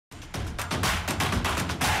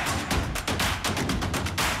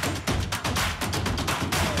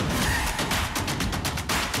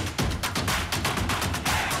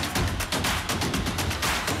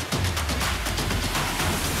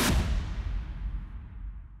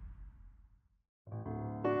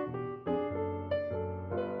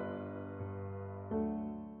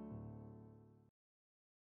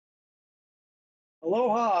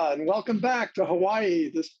Aloha and welcome back to Hawaii,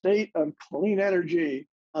 the state of clean energy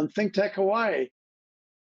on ThinkTech Hawaii.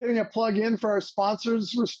 Getting a plug in for our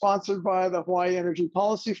sponsors. We're sponsored by the Hawaii Energy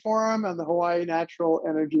Policy Forum and the Hawaii Natural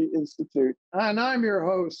Energy Institute. And I'm your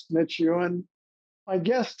host, Mitch Ewan. My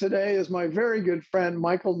guest today is my very good friend,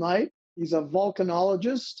 Michael Knight. He's a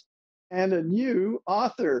volcanologist and a new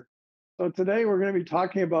author. So today we're going to be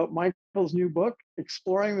talking about Michael's new book,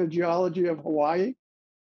 Exploring the Geology of Hawaii.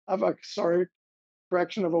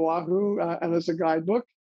 Correction of Oahu, and it's a guidebook.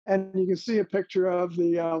 And you can see a picture of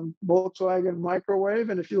the Volkswagen microwave.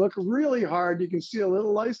 And if you look really hard, you can see a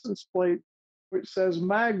little license plate which says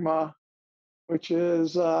magma, which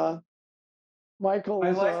is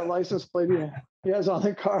Michael's license plate he has on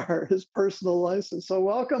the car, his personal license. So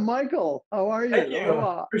welcome, Michael. How are you? Thank you.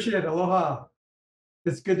 Aloha. Appreciate it. Aloha.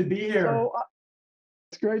 It's good to be here. So,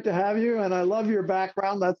 it's great to have you, and I love your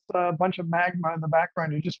background. That's a bunch of magma in the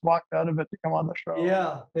background. You just walked out of it to come on the show.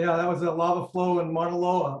 Yeah, that was a lava flow in Mauna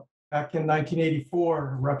Loa back in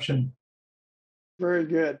 1984 eruption. Very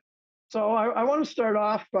good. So I want to start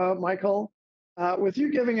off, Michael, with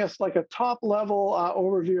you giving us like a top level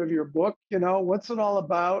overview of your book. You know, what's it all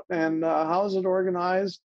about and how is it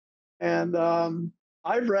organized? And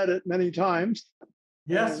I've read it many times.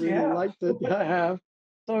 Yes, I really liked it. I have.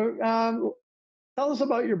 So tell us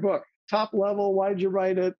about your book. Top level. Why did you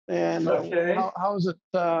write it? And how is it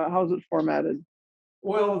formatted?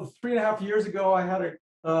 Well, 3.5 years ago, I had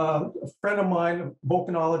a friend of mine, a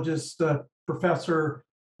volcanologist professor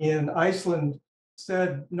in Iceland,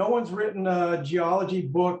 said no one's written a geology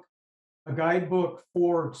book, a guidebook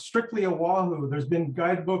for strictly Oahu. There's been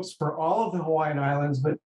guidebooks for all of the Hawaiian Islands,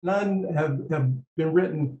 but none have been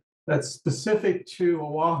written that's specific to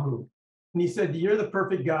Oahu. And he said, "You're the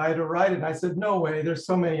perfect guy to write it." And I said, "No way. There's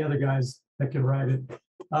so many other guys that can write it.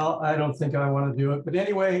 I don't think I want to do it." But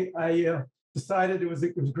anyway, I decided it was a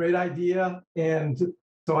great idea, and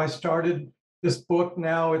so I started this book.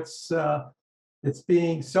 Now it's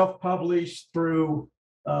being self-published through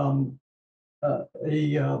a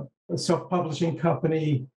self-publishing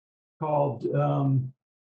company called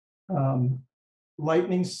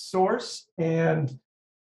Lightning Source, and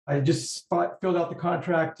I just filled out the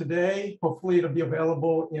contract today. Hopefully it'll be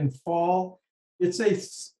available in fall. It's a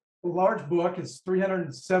large book. It's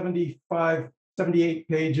 78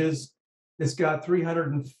 pages. It's got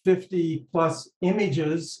 350 plus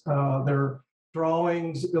images. They're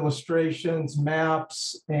drawings, illustrations,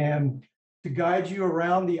 maps, and to guide you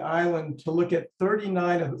around the island to look at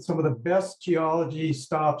 39 of some of the best geology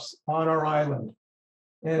stops on our island.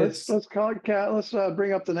 And let's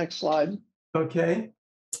bring up the next slide. Okay.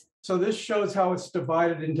 So this shows how it's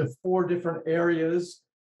divided into 4 different areas.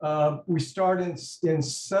 We start in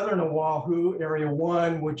southern Oahu, area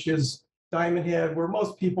 1, which is Diamond Head, where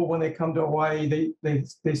most people, when they come to Hawaii, they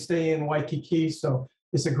stay in Waikiki. So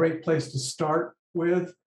it's a great place to start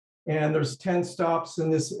with. And there's 10 stops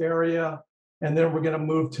in this area. And then we're going to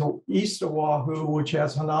move to East Oahu, which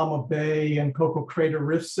has Hanauma Bay and Coco Crater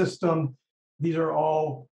Rift System. These are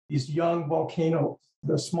all these young volcanoes,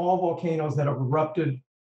 the small volcanoes that have erupted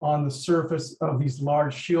on the surface of these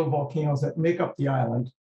large shield volcanoes that make up the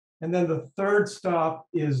island. And then the third stop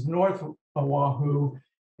is North Oahu,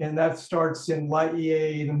 and that starts in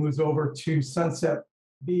Laie and moves over to Sunset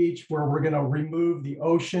Beach, where we're going to remove the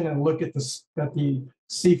ocean and look at the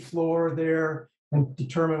sea floor there and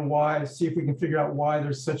determine why, see if we can figure out why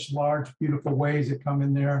there's such large, beautiful waves that come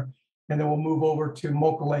in there. And then we'll move over to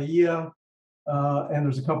Mokuleia, and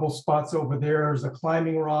there's a couple spots over there. There's a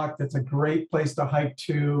climbing rock that's a great place to hike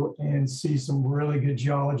to and see some really good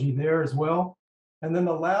geology there as well. And then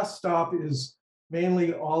the last stop is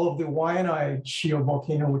mainly all of the Waianae shield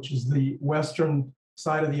volcano, which is the western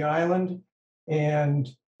side of the island. And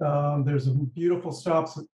there's some beautiful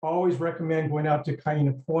stops. Always recommend going out to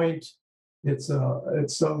Kaina Point. It's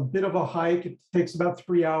a bit of a hike. It takes about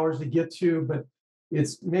 3 hours to get to, but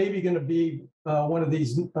it's maybe going to be one of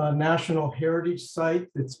these national heritage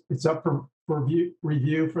sites. It's up for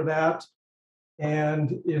review for that,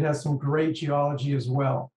 and it has some great geology as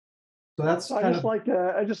well. So that's I just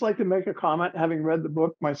like to make a comment, having read the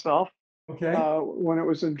book myself. Okay. When it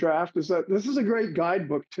was in draft, is that this is a great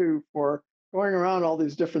guidebook too for going around all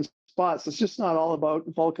these different spots. It's just not all about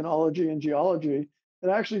volcanology and geology. It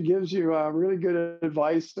actually gives you really good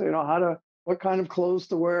advice. You know what kind of clothes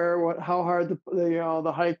to wear, how hard the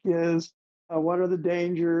hike is, what are the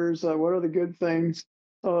dangers, what are the good things.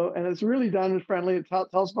 So, and it's really done friendly. It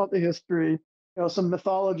tells about the history. You know, some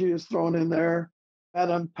mythology is thrown in there,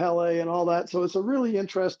 Adam Pele and all that. So it's a really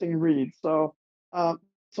interesting read. So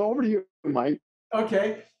over to you, Mike.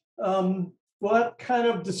 Okay. Well, that kind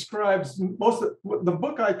of describes most of the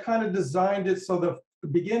book. I kind of designed it so the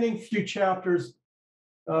beginning few chapters,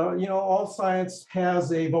 all science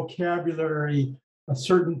has a vocabulary, a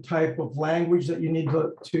certain type of language that you need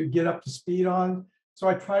to get up to speed on. So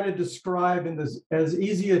I try to describe in this as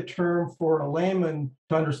easy a term for a layman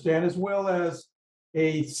to understand, as well as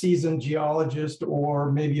a seasoned geologist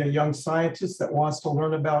or maybe a young scientist that wants to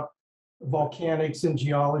learn about volcanics and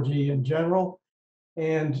geology in general.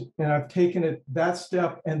 And I've taken it that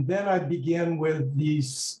step, and then I begin with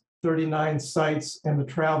these 39 sites and the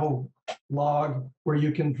travel log where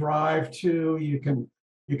you can drive to, you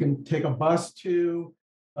can take a bus to,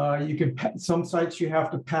 some sites you have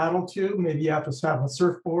to paddle to, maybe you have to have a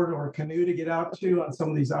surfboard or a canoe to get out to on some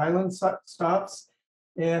of these island stops.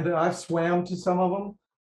 And I've swam to some of them.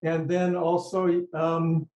 And then also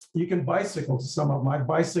you can bicycle to some of them. I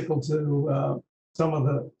bicycled to some of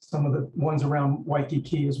the ones around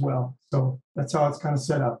Waikiki as well. So that's how it's kind of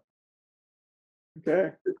set up.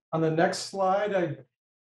 Okay. On the next slide,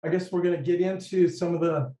 I guess we're going to get into some of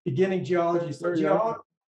the beginning geology. So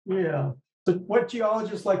yeah. So what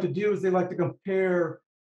geologists like to do is they like to compare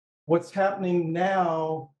what's happening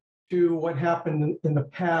now to what happened in the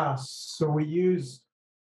past. So we use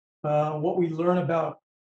what we learn about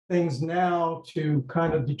things now to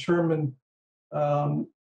kind of determine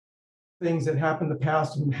things that happened in the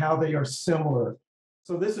past and how they are similar.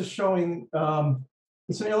 So this is showing,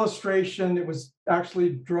 it's an illustration. It was actually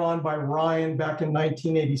drawn by Ryan back in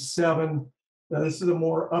 1987. This is a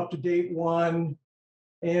more up-to-date one.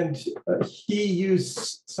 And he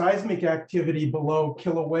used seismic activity below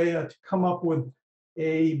Kïlauea to come up with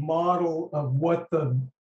a model of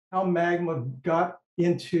how magma got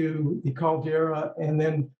into the caldera and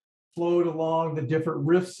then flowed along the different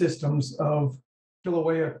rift systems of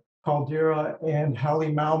Kïlauea caldera and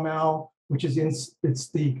Hale Mau, which is it's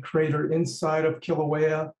the crater inside of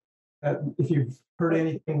Kïlauea. If you've heard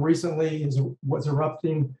anything recently, was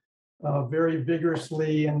erupting very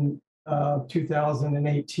vigorously in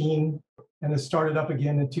 2018, and it started up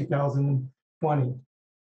again in 2020. Do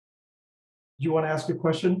you want to ask a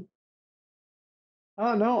question?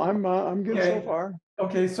 No, I'm good so far.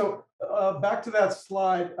 Okay, so back to that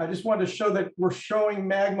slide. I just wanted to show that we're showing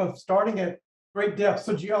magma starting at great depth.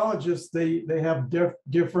 So geologists, they have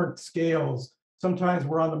different scales. Sometimes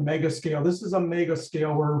we're on the mega scale. This is a mega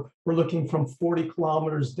scale where we're looking from 40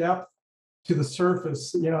 kilometers depth to the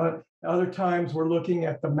surface. Other times we're looking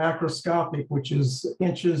at the macroscopic, which is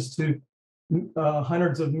inches to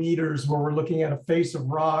hundreds of meters, where we're looking at a face of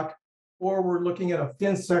rock, or we're looking at a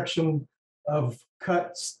thin section of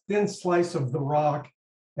thin slice of the rock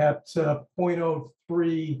at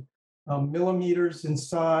 0.03 millimeters in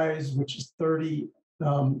size, which is 30,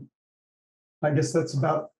 I guess that's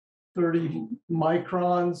about 30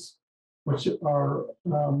 microns, which are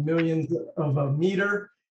millions of a meter.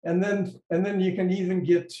 And then you can even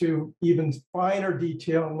get to even finer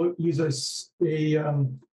detail and use a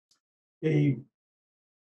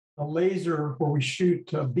laser where we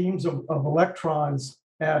shoot beams of electrons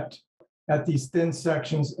at these thin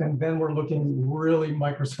sections, and then we're looking really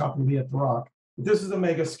microscopically at the rock. This is a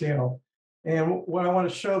mega scale. And what I want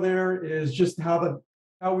to show there is just how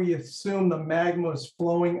we assume the magma is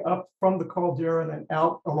flowing up from the caldera and then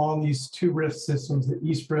out along these two rift systems, the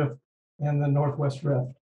East Rift and the Northwest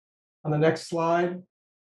Rift. On the next slide,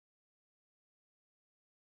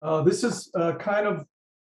 this is about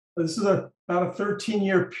a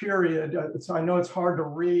 13-year period. I know it's hard to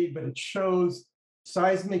read, but it shows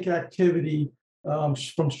seismic activity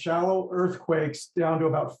from shallow earthquakes down to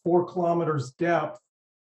about 4 kilometers depth.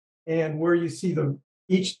 And where you see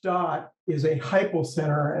each dot is a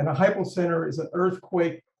hypocenter, and a hypocenter is an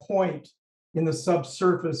earthquake point in the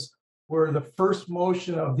subsurface where the first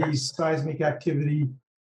motion of these seismic activity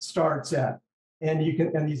starts at. And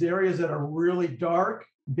these areas that are really dark,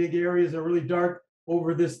 big areas that are really dark,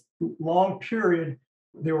 over this long period,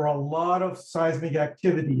 there were a lot of seismic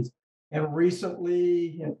activities. And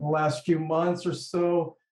recently, in the last few months or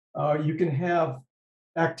so, you can have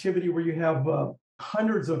activity where you have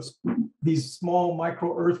hundreds of these small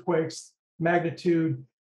micro earthquakes, magnitude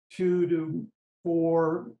 2 to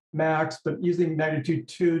 4 max, but using magnitude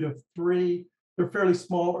 2 to 3. They're fairly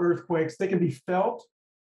small earthquakes. They can be felt,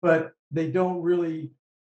 but they don't really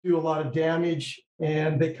do a lot of damage,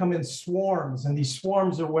 and they come in swarms. And these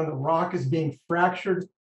swarms are when the rock is being fractured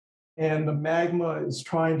and the magma is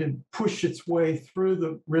trying to push its way through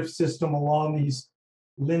the rift system along these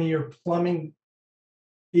linear plumbing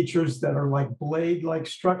features that are like blade-like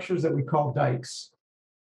structures that we call dikes.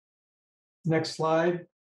 Next slide.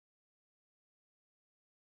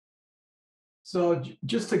 So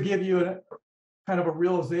just to give you kind of a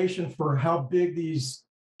realization for how big these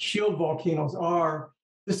shield volcanoes are.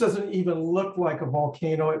 This doesn't even look like a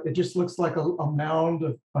volcano. It just looks like a mound,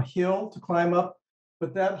 a hill to climb up.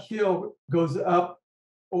 But that hill goes up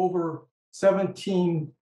over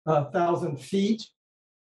 17,000 feet.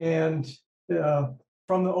 And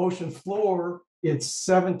from the ocean floor, it's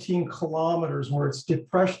 17 kilometers where it's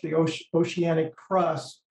depressed the oceanic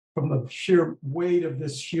crust from the sheer weight of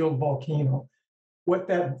this shield volcano. What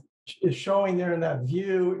that is showing there in that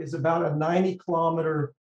view is about a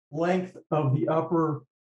 90-kilometer length of the upper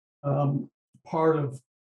part of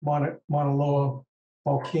Mauna Loa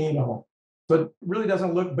volcano. So it really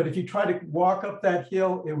doesn't look, but if you try to walk up that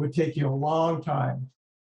hill, it would take you a long time.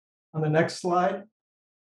 On the next slide.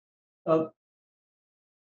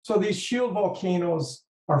 So these shield volcanoes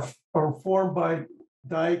are formed by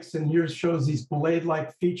dikes, and here shows these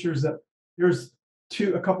blade-like features that here's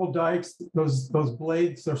a couple dikes, those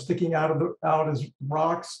blades are sticking out as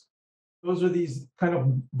rocks. Those are these kind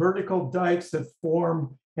of vertical dikes that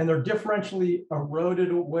form, and they're differentially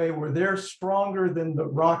eroded away where they're stronger than the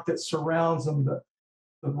rock that surrounds them. The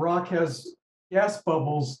rock has gas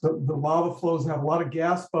bubbles, the lava flows have a lot of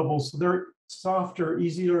gas bubbles, so they're softer,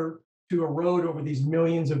 easier to erode over these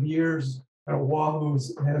millions of years that Oahu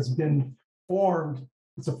has been formed.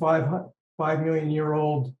 It's a 5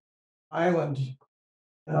 million-year-old island,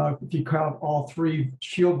 if you count all three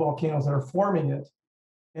shield volcanoes that are forming it.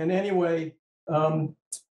 And anyway, the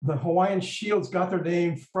Hawaiian shields got their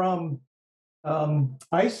name from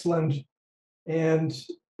Iceland, and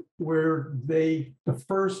where the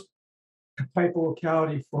first type of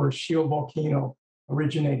locality for a shield volcano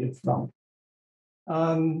originated from.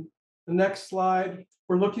 The next slide,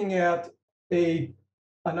 we're looking at an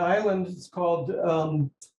island. It's called,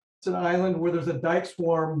 it's an island where there's a dike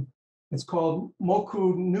swarm. It's called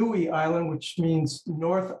Moku Nui Island, which means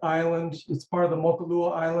North Island. It's part of the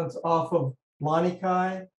Mokulua Islands off of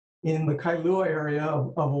Lanikai in the Kïlauea area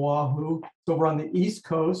of Oahu. It's over on the East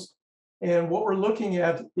Coast. And what we're looking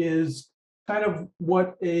at is kind of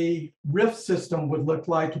what a rift system would look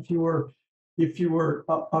like if you were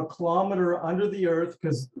a kilometer under the earth,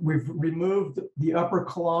 because we've removed the upper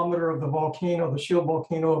kilometer of the volcano, the shield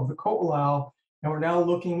volcano of the Kïlauea, and we're now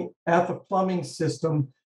looking at the plumbing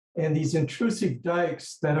system and these intrusive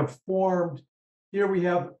dikes that have formed. Here we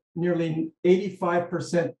have nearly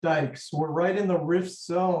 85% dikes. We're right in the rift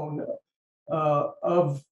zone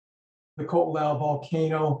of the Kïlauea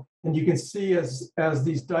volcano. And you can see as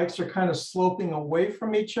these dikes are kind of sloping away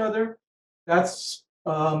from each other, that's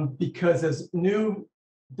because as new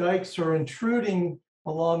dikes are intruding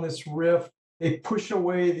along this rift, they push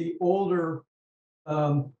away the older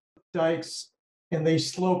dikes and they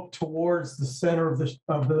slope towards the center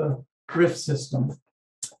of the rift system.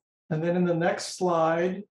 And then in the next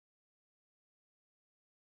slide,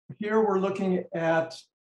 here we're looking at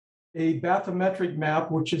a bathymetric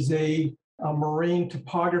map, which is a marine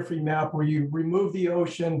topography map where you remove the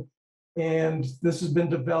ocean, and this has been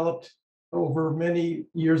developed over many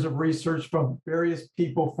years of research from various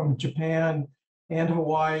people from Japan and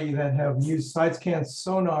Hawaii that have used side-scan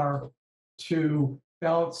sonar to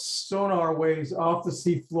bounce sonar waves off the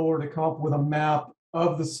seafloor to come up with a map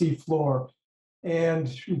of the seafloor. And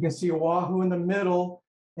you can see Oahu in the middle,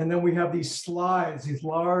 and then we have these slides, these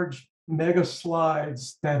large mega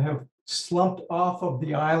slides that have slumped off of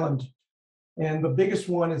the island. And the biggest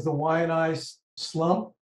one is the Waianae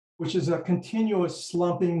slump, which is a continuous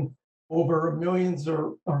slumping over millions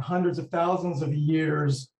or hundreds of thousands of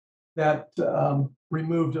years that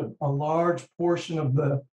removed a large portion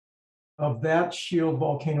of that shield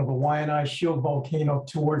volcano, the Waianae shield volcano,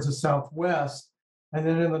 towards the southwest. And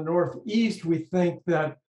then in the northeast, we think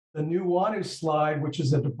that the Nuuanu slide, which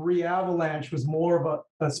is a debris avalanche, was more of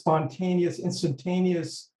a spontaneous,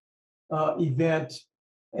 instantaneous event.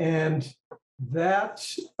 And that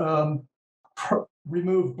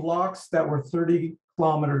removed blocks that were 30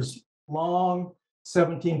 kilometers long,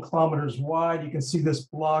 17 kilometers wide. You can see this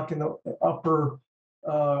block in the upper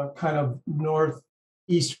kind of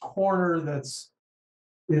northeast corner.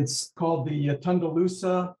 It's called the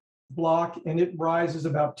Tundalusa block, and it rises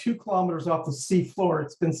about 2 kilometers off the seafloor.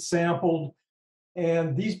 It's been sampled,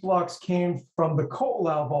 and these blocks came from the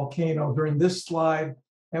Kïlauea volcano during this slide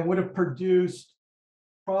and would have produced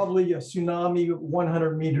probably a tsunami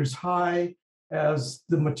 100 meters high as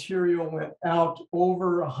the material went out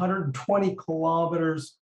over 120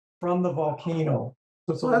 kilometers from the volcano.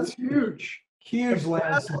 So that's huge. Huge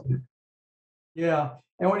landslide. Yeah,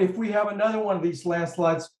 and if we have another one of these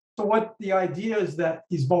landslides, so what the idea is that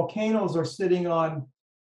these volcanoes are sitting on,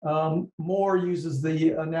 Moore uses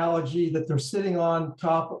the analogy that they're sitting on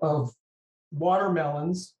top of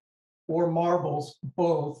watermelons or marbles,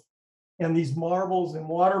 both. And these marbles and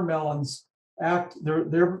watermelons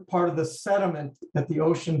they're part of the sediment that the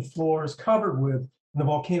ocean floor is covered with, and the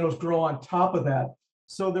volcanoes grow on top of that.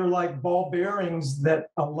 So they're like ball bearings that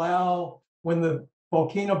allow, when the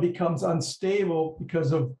volcano becomes unstable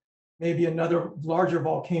because of maybe another larger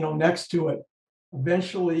volcano next to it,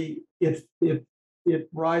 eventually it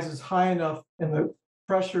rises high enough, and the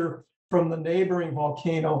pressure from the neighboring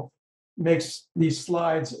volcano makes these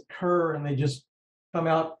slides occur, and they just come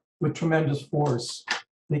out with tremendous force.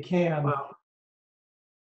 They can. Wow.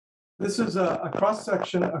 This is a cross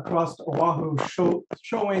section across Oahu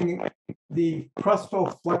showing the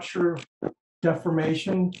crustal flexure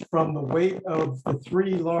deformation from the weight of the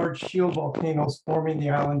three large shield volcanoes forming the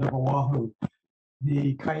island of Oahu.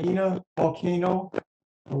 The Kïlauea Volcano,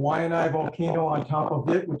 the Waianae Volcano on top of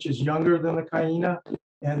it, which is younger than the Kïlauea,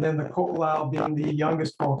 and then the Kïlauea being the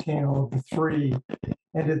youngest volcano of the three.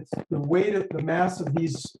 And it's the weight of the mass of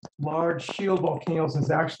these large shield volcanoes is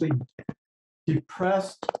actually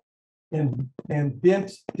depressed and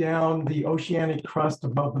bent down the oceanic crust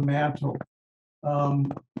above the mantle,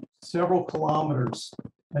 several kilometers,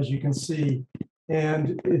 as you can see.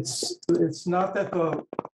 And it's not that the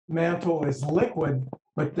mantle is liquid,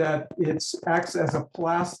 but that it acts as a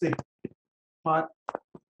plastic hot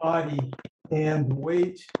body, and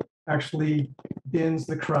weight actually bends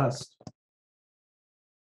the crust.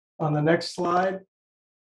 On the next slide,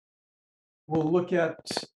 we'll look at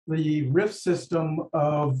the rift system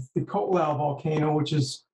of the Kïlauea Volcano, which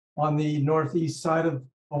is on the northeast side of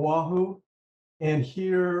Oahu. And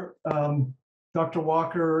here, Dr.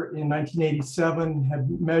 Walker in 1987 had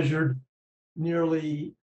measured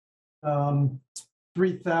nearly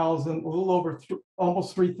 3,000, a little over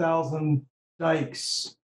almost 3,000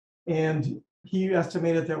 dikes. And he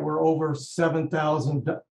estimated that we're over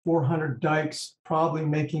 7,400 dikes probably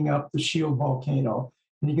making up the shield volcano.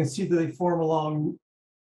 And you can see that they form along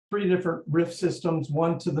three different rift systems,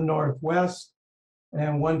 one to the northwest,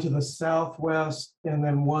 and one to the southwest, and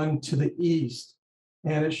then one to the east.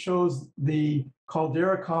 And it shows the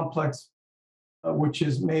caldera complex, which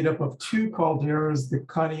is made up of two calderas, the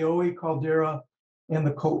Kaneohe caldera and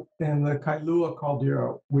the Kïlauea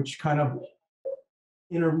caldera, which kind of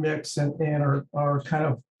intermix and are kind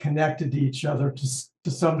of connected to each other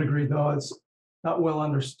to some degree, though it's not well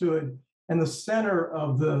understood. And the center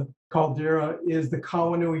of the caldera is the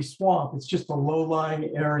Kawanui Swamp. It's just a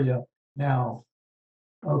low-lying area now.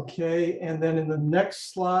 Okay, and then in the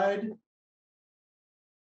next slide,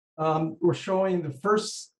 we're showing the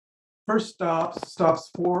first stops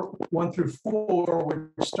 1 through 4,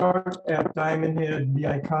 which start at Diamond Head, the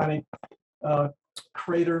iconic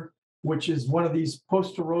crater, which is one of these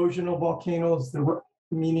post-erosional volcanoes,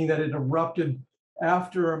 meaning that it erupted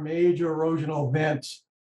after a major erosional event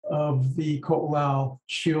of the Kïlauea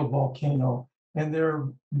shield volcano. And they're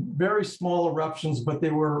very small eruptions, but they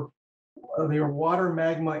were water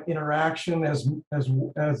magma interaction as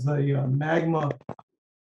the magma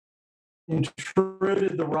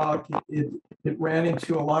intruded the rock. It ran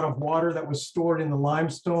into a lot of water that was stored in the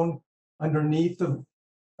limestone underneath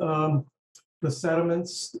the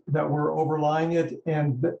sediments that were overlying it,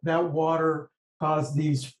 and that water caused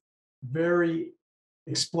these very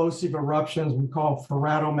explosive eruptions we call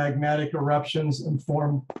ferratomagmatic eruptions, and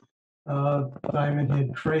formed Diamond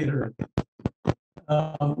Head crater.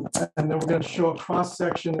 And then we're going to show a cross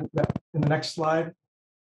section in the next slide.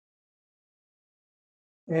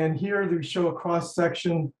 And here we show a cross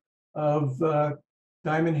section of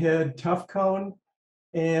Diamond Head tuff cone,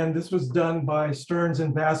 and this was done by Stearns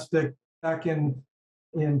and Vaspik back in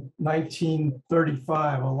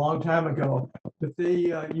 1935, a long time ago. But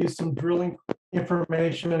they used some drilling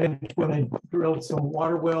information when they drilled some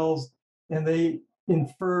water wells, and they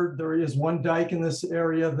inferred there is one dike in this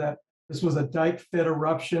area, that this was a dike-fed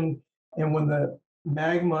eruption. And when the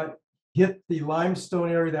magma hit the limestone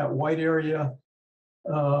area, that white area,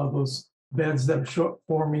 those beds that are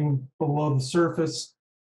forming below the surface,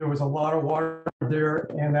 there was a lot of water there,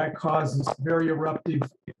 and that caused this very eruptive,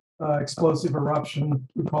 explosive eruption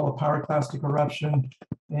we call a pyroclastic eruption.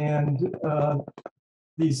 And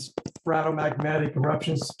these ferratomagmatic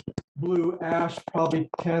eruptions blew ash probably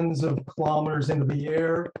tens of kilometers into the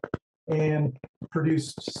air and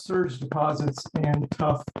produced surge deposits and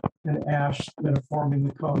tuff and ash that are forming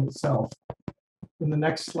the cone itself. In the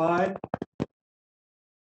next slide,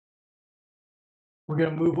 we're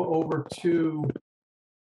going to move over to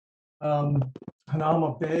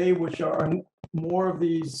Hanauma Bay, which are more of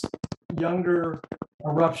these younger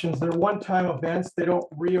eruptions. They're one-time events. They don't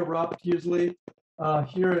re-erupt usually.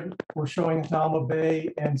 Here we're showing Hanauma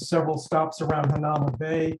Bay and several stops around Hanauma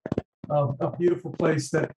Bay, a beautiful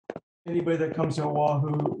place that anybody that comes to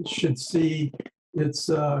Oahu should see. It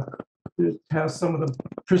has some of the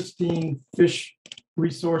pristine fish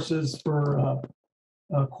resources for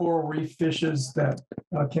coral reef fishes that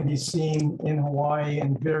can be seen in Hawaii,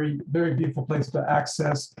 and very, very beautiful place to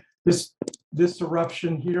access. This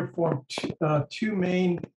eruption here formed two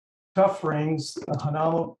main tuff rings.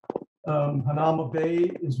 Hanauma Bay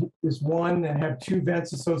is one and have two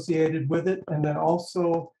vents associated with it. And then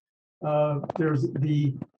also there's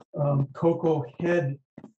the Cocoa Head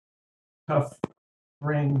tuff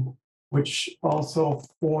ring, which also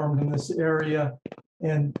formed in this area.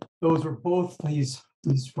 And those were both these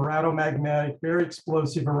spiratomagmatic, very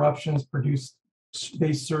explosive eruptions, produced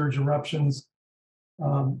base surge eruptions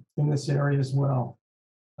in this area as well.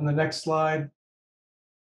 On the next slide.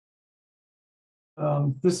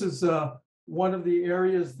 This is one of the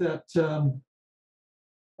areas that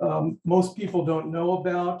most people don't know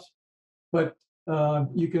about, but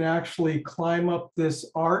you can actually climb up this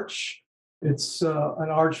arch. It's an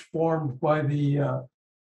arch formed by the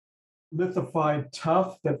lithified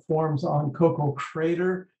tuff that forms on Cocoa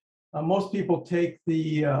Crater. Most people take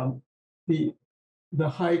the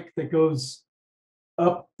hike that goes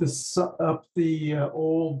up the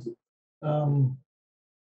old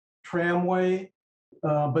tramway,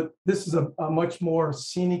 but this is a much more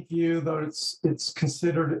scenic view, though it's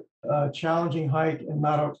considered a challenging hike and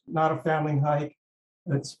not a family hike.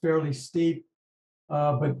 It's fairly steep,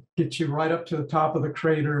 but gets you right up to the top of the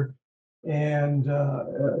crater, and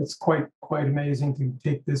it's quite amazing to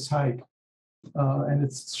take this hike, and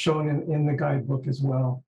it's shown in the guidebook as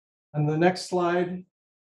well. And the next slide.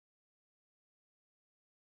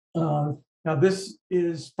 Now this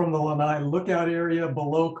is from the Lanai Lookout area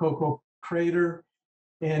below Cocoa Crater,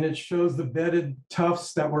 and it shows the bedded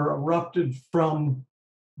tuffs that were erupted from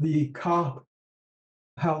the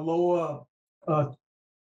Kïlauea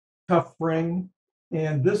tuff ring.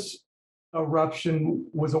 And this eruption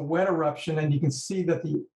was a wet eruption, and you can see that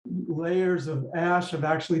the layers of ash have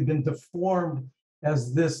actually been deformed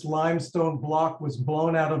as this limestone block was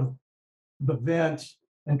blown out of the vent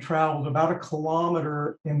and traveled about 1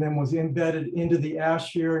 kilometer and then was embedded into the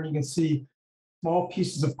ash here. And you can see small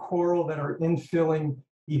pieces of coral that are infilling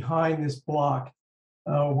behind this block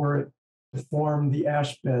where it formed the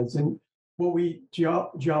ash beds. And what we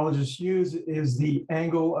geologists use is the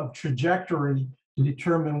angle of trajectory to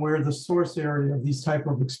determine where the source area of these type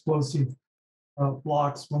of explosive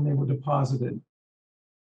blocks when they were deposited.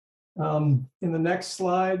 In the next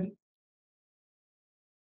slide,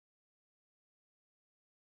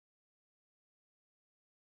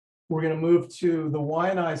 we're going to move to the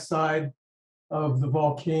Waianae side of the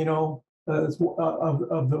volcano, of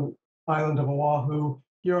the island of Oahu.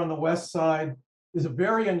 Here on the west side is a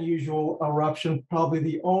very unusual eruption, probably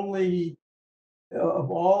the only of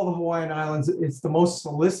all the Hawaiian islands. It's the most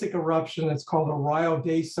silicic eruption. It's called a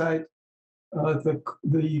rhyodacite. The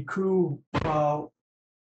Kïlauea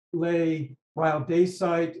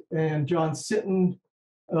rhyodacite, and John Sitton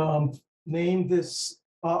named this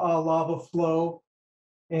lava flow.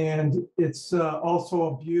 And it's also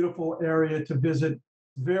a beautiful area to visit.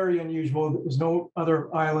 Very unusual. There's no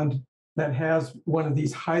other island that has one of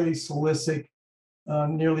these highly silicic,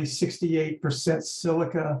 nearly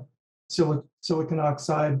 68% silicon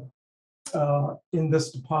oxide in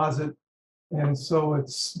this deposit. And so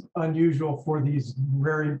it's unusual for these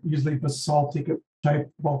very usually basaltic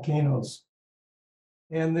type volcanoes.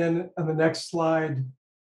 And then on the next slide,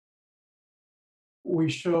 we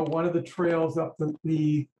show one of the trails up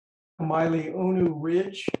the Kamailiunu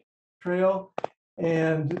Ridge Trail.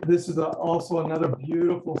 And this is also another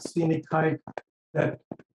beautiful scenic hike that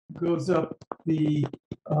goes up the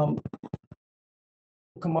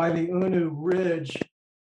Kamailiunu Ridge.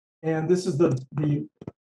 And this is the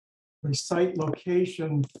site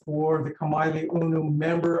location for the Kamailiunu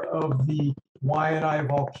member of the Waianae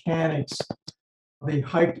Volcanics. They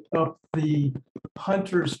hiked up the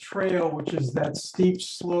Hunter's Trail, which is that steep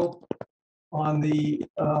slope on the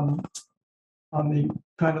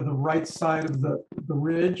kind of the right side of the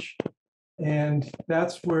ridge. And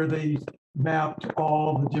that's where they mapped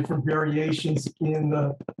all the different variations in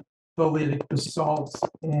the pholitic basalts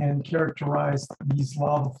and characterized these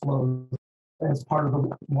lava flows as part of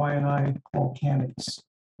the Waianae Volcanics.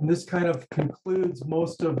 And this kind of concludes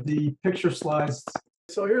most of the picture slides.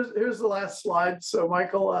 So here's the last slide. So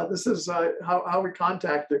Michael, this is how we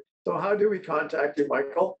contact you. So how do we contact you,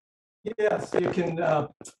 Michael? Yeah, so you can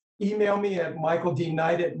email me at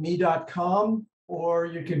michaeldknight@me.com, or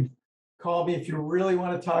you can call me if you really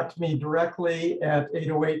want to talk to me directly at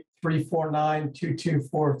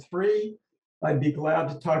 808-349-2243. I'd be glad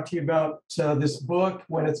to talk to you about this book,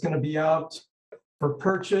 when it's going to be out for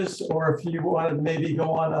purchase, or if you want to maybe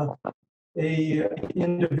go on a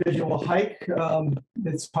individual hike,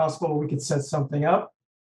 it's possible we could set something up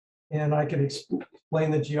and I can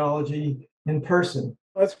explain the geology in person.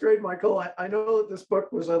 That's great, Michael. I know that this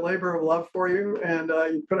book was a labor of love for you, and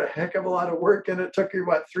you put a heck of a lot of work in it. It took you,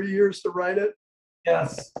 what, 3 years to write it?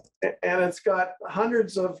 Yes. And it's got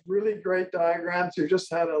hundreds of really great diagrams. You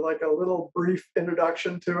just had a little brief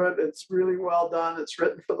introduction to it. It's really well done. It's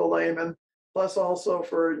written for the layman, plus also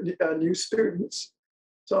for new students.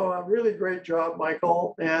 So a really great job,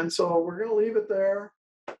 Michael. And so we're going to leave it there.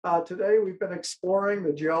 Today, we've been exploring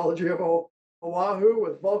the geology of Oahu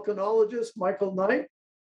with volcanologist Michael Knight.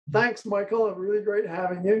 Thanks, Michael. Really great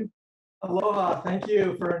having you. Aloha. Thank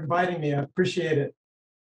you for inviting me. I appreciate it.